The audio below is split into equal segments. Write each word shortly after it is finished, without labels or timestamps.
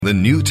The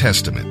New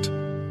Testament.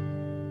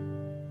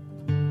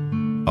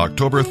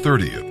 October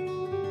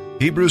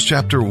 30th. Hebrews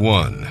chapter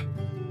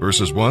 1,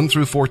 verses 1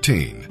 through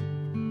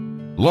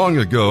 14. Long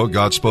ago,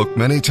 God spoke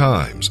many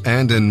times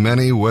and in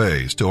many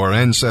ways to our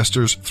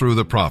ancestors through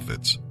the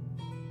prophets.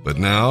 But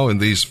now, in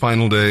these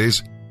final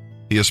days,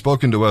 He has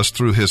spoken to us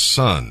through His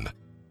Son.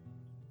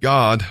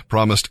 God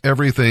promised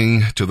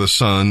everything to the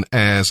Son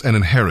as an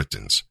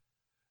inheritance,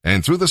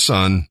 and through the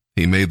Son,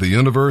 He made the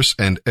universe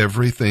and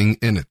everything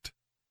in it.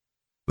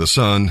 The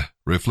Son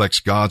reflects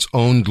God's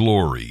own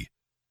glory,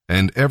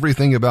 and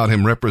everything about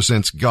Him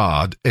represents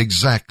God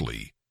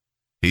exactly.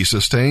 He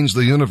sustains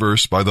the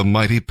universe by the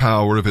mighty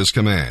power of His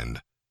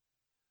command.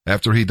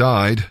 After He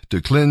died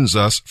to cleanse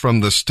us from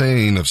the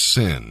stain of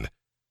sin,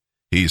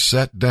 He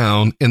sat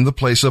down in the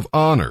place of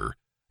honor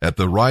at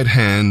the right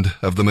hand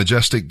of the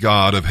majestic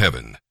God of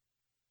heaven.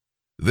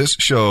 This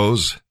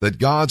shows that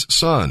God's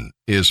Son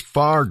is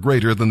far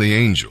greater than the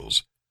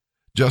angels,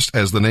 just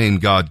as the name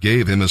God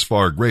gave Him is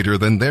far greater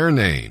than their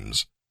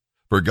names.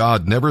 For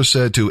God never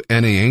said to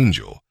any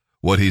angel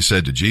what He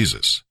said to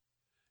Jesus: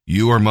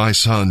 "You are my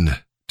Son.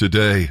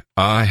 Today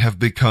I have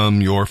become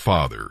your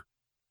Father."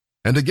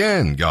 And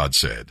again God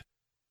said,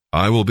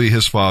 "I will be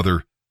His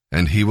Father,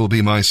 and he will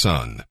be my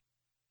Son."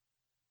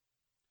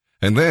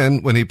 And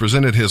then, when He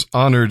presented His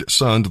honored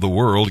Son to the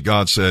world,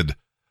 God said,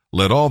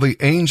 "Let all the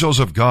angels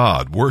of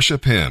God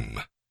worship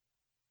Him."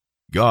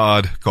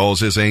 God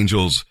calls His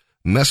angels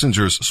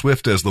messengers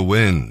swift as the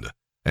wind,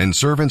 and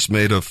servants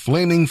made of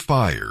flaming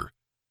fire.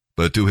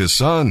 But to His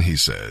Son He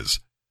says,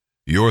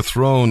 "Your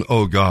throne,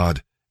 O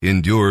God,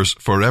 endures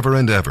forever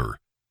and ever.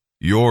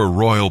 Your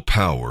royal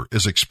power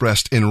is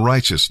expressed in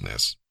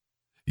righteousness.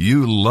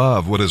 You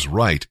love what is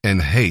right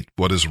and hate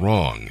what is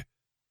wrong.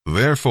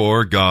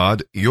 Therefore,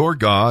 God, your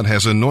God,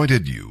 has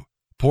anointed you,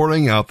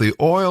 pouring out the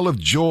oil of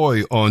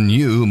joy on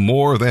you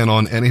more than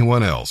on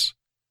anyone else.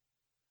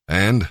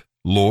 And,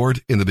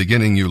 Lord, in the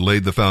beginning you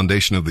laid the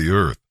foundation of the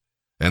earth,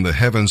 and the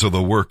heavens are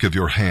the work of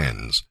your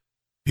hands.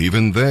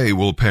 Even they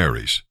will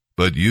perish,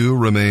 but you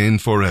remain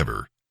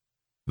forever.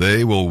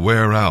 They will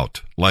wear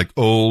out like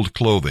old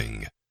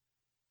clothing.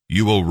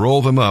 You will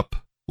roll them up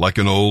like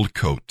an old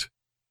coat.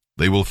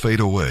 They will fade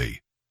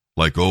away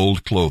like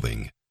old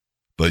clothing.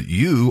 But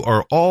you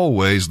are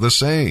always the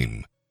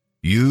same.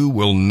 You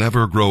will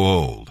never grow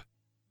old."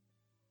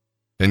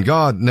 And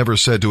God never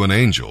said to an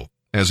angel,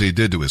 as He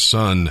did to His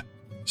Son,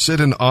 "Sit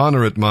in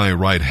honor at my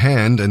right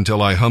hand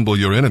until I humble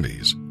your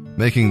enemies,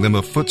 making them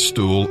a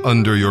footstool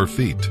under your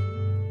feet."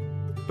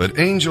 But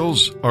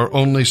angels are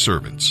only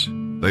servants.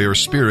 They are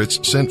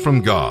spirits sent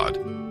from God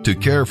to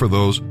care for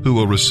those who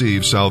will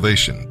receive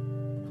salvation.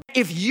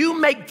 If you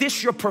make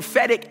this your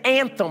prophetic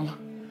anthem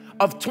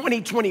of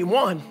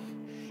 2021,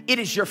 it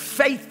is your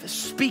faith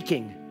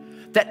speaking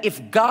that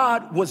if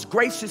God was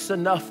gracious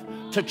enough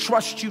to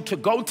trust you to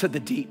go to the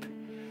deep,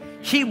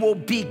 He will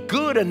be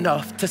good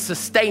enough to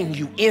sustain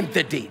you in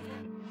the deep.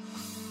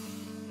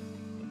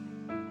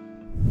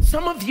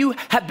 Some of you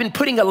have been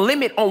putting a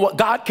limit on what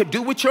God could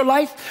do with your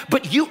life,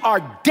 but you are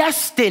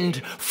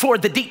destined for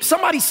the deep.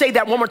 Somebody say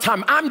that one more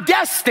time. I'm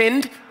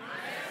destined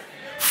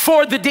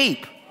for the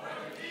deep.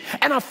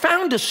 And I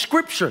found a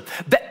scripture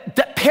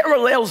that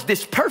parallels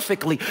this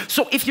perfectly.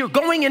 So if you're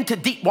going into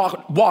deep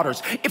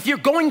waters, if you're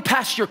going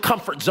past your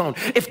comfort zone,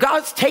 if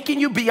God's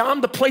taking you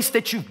beyond the place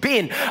that you've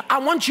been, I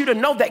want you to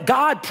know that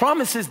God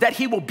promises that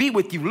He will be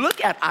with you.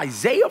 Look at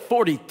Isaiah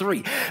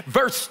 43,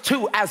 verse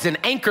 2 as an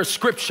anchor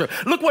scripture.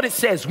 Look what it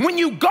says. When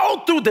you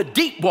go through the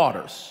deep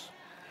waters,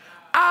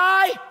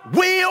 I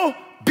will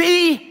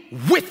be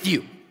with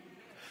you.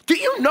 Do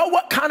you know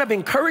what kind of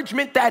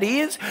encouragement that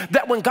is?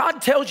 That when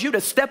God tells you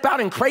to step out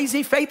in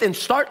crazy faith and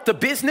start the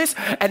business,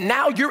 and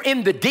now you're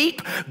in the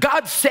deep,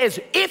 God says,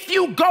 if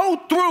you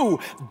go through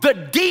the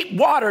deep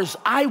waters,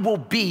 I will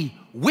be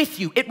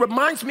with you. It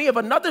reminds me of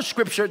another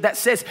scripture that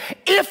says,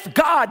 if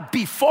God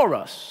be for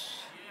us,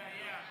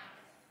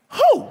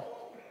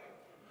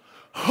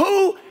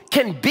 who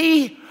can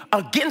be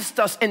against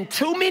us? And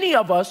too many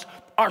of us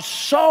are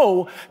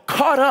so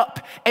caught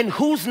up in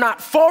who's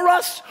not for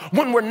us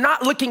when we're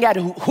not looking at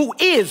who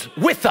is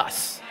with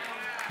us.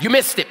 You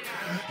missed it.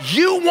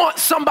 You want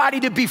somebody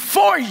to be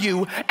for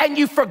you and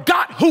you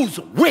forgot who's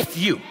with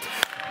you.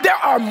 There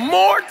are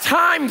more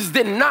times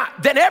than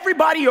not that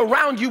everybody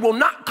around you will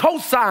not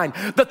co-sign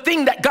the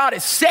thing that God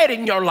has said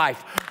in your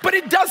life. But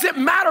it doesn't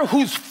matter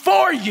who's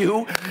for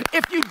you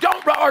if you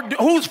don't, or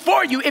who's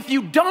for you if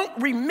you don't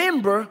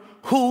remember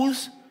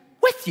who's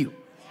with you.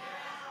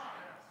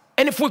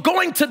 And if we're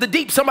going to the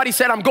deep, somebody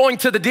said, I'm going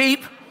to the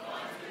deep.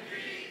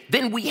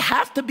 Then we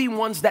have to be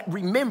ones that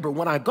remember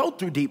when I go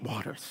through deep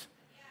waters,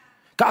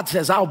 God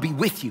says, I'll be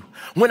with you.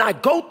 When I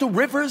go through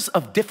rivers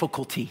of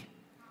difficulty,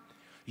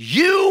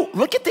 you,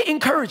 look at the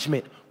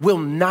encouragement, will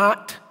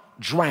not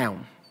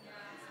drown.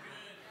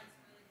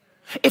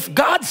 If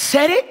God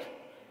said it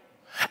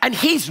and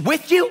He's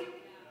with you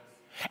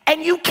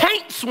and you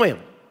can't swim,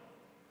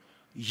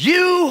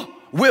 you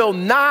will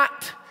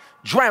not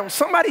drown.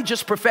 Somebody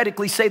just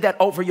prophetically say that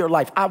over your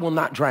life. I will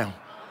not drown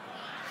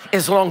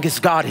as long as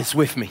God is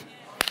with me.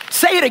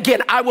 Say it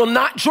again. I will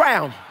not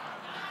drown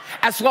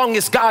as long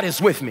as God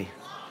is with me.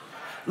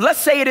 Let's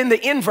say it in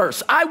the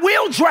inverse. I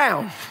will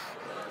drown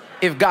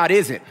if God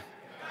isn't.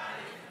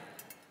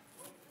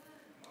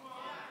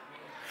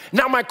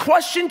 Now, my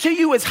question to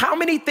you is, how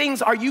many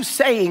things are you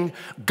saying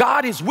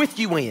God is with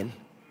you in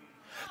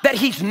that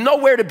he's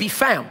nowhere to be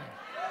found?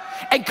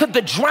 And could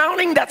the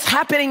drowning that's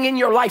happening in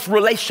your life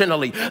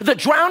relationally, the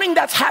drowning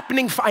that's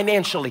happening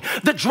financially,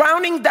 the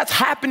drowning that's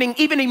happening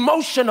even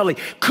emotionally,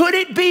 could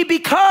it be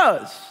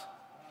because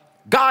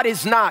God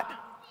is not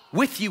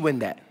with you in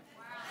that?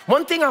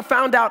 One thing I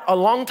found out a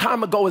long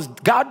time ago is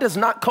God does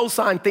not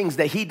co-sign things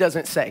that he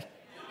doesn't say.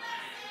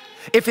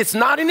 If it's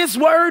not in his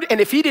word,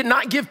 and if he did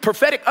not give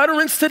prophetic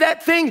utterance to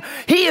that thing,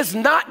 he is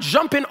not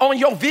jumping on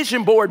your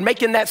vision board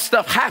making that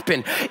stuff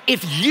happen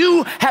if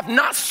you have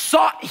not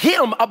sought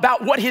him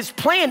about what his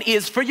plan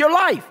is for your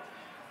life.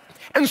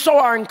 And so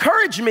our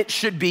encouragement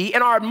should be,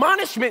 and our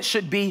admonishment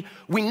should be,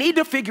 we need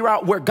to figure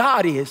out where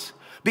God is,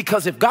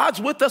 because if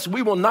God's with us,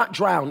 we will not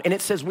drown. And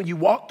it says when you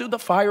walk through the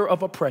fire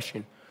of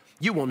oppression,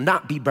 you will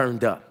not be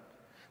burned up.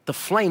 The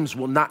flames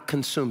will not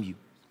consume you.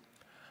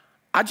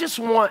 I just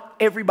want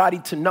everybody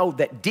to know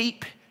that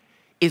deep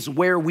is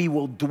where we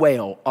will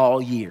dwell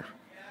all year.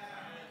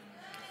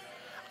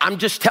 I'm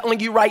just telling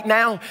you right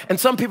now, and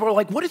some people are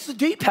like, what is the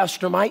deep,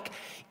 Pastor Mike?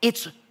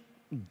 It's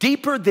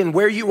deeper than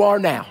where you are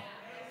now.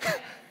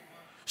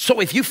 So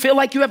if you feel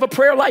like you have a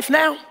prayer life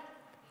now,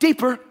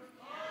 deeper.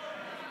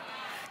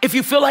 If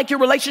you feel like your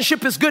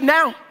relationship is good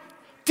now,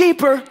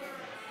 deeper.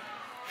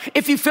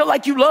 If you feel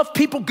like you love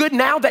people good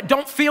now that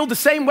don't feel the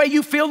same way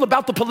you feel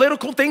about the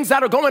political things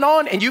that are going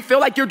on and you feel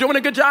like you're doing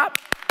a good job,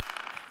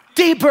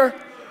 deeper.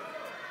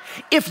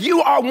 If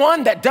you are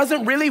one that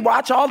doesn't really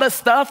watch all the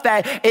stuff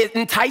that it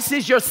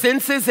entices your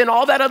senses and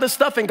all that other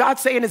stuff, and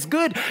God's saying it's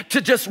good to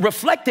just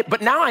reflect it,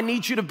 but now I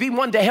need you to be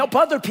one to help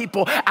other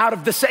people out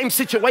of the same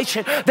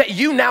situation that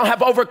you now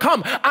have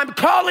overcome. I'm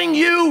calling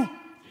you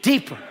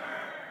deeper.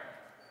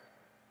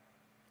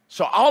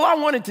 So all I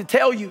wanted to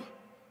tell you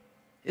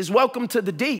is welcome to the deep.